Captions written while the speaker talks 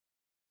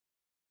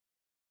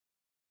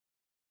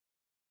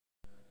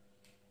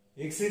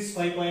Exercise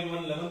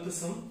 5.1 11th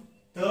sum,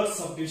 third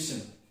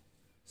subdivision.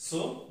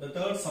 So the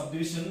third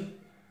subdivision,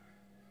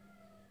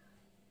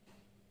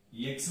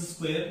 x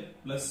square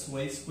plus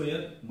y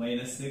square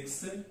minus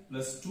x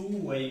plus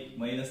 2y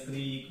minus 3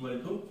 equal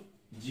to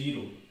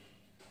 0.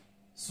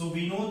 So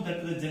we know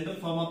that the general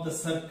form of the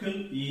circle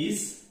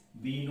is,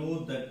 the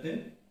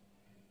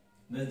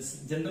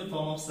general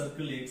form of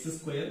circle x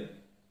square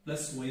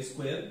plus y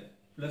square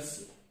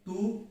plus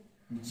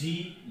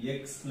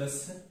 2gx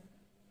plus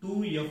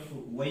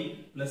 2fy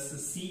plus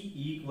c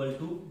equal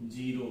to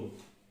 0.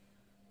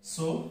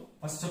 So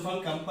first of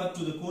all, compare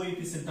to the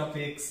coefficient of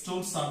x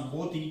terms on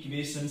both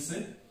equations.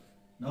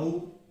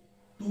 Now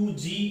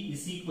 2g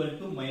is equal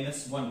to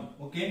minus 1.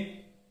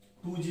 Okay,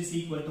 2g is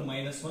equal to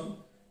minus 1,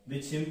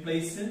 which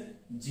implies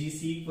g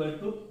is equal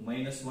to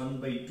minus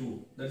 1 by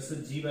 2. That is the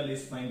g value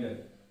is found.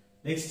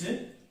 Next,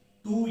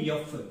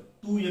 2f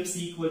is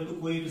equal to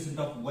coefficient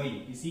of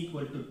y is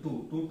equal to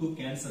 2. 2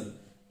 cancel,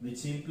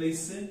 which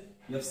implies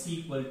f is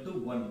equal to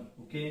 1.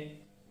 Okay.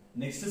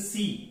 Next,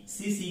 c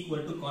is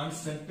equal to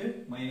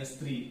constant minus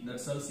 3.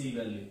 That's our c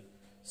value.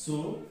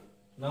 So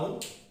now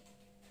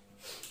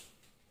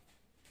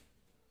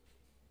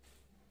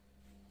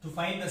to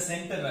find the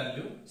center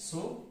value,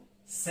 so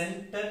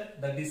center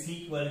that is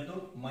equal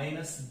to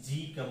minus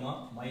g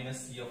comma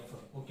minus f.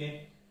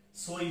 Okay,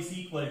 so is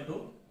equal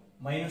to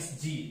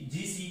minus g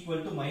is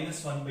equal to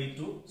minus 1 by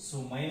 2.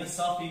 So minus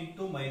of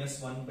into minus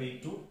 1 by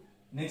 2.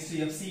 Next,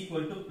 f is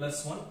equal to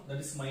plus 1, that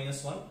is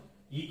minus 1,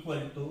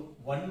 equal to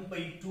 1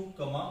 by 2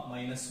 comma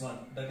minus 1,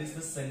 that is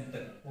the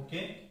center.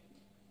 Okay.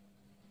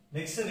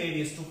 Next,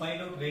 radius, to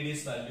find out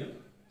radius value.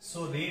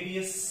 So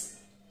radius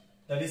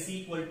that is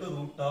equal to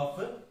root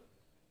of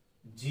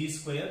g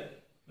square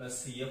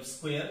plus f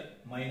square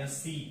minus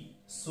c.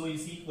 So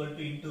is equal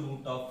to into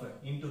root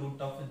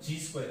of g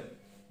square.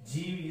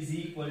 G is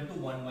equal to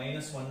 1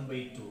 minus 1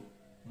 by 2.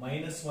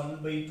 Minus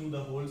 1 by 2 the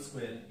whole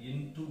square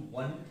into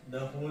 1 the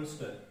whole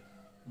square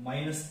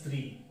minus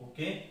 3.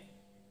 Okay.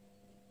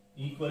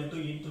 Equal to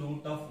into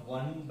root of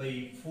 1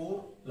 by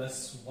 4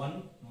 plus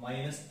 1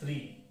 minus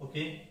 3.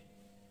 Okay.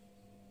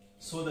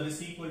 So that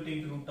is equal to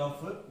into root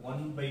of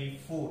 1 by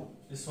 4.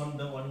 This one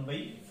the 1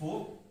 by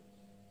 4.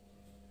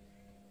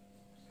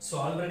 So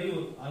already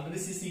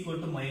c is equal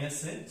to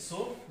minus.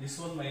 So this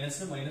one minus,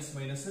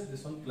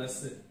 this one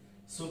plus.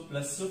 So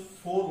plus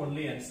 4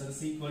 only answer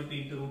is equal to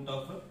into root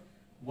of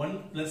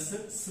 1 plus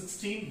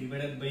 16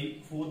 divided by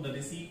 4, that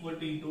is equal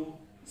to into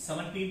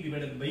 17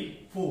 divided by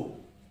 4.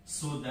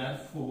 So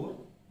therefore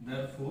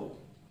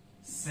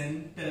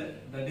center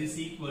that is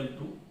equal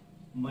to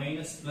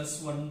minus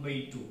plus 1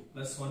 by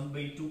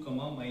 2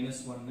 comma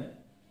minus 1,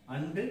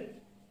 and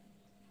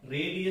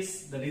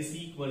radius that is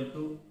equal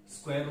to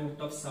square root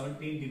of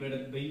 17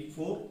 divided by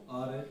 4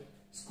 or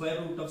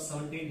square root of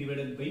 17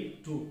 divided by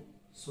 2.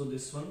 So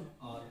this one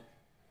R.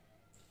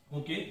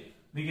 Okay,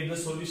 we get the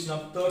solution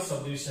of third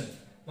subdivision.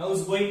 Now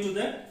is going to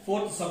the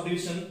fourth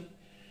subdivision.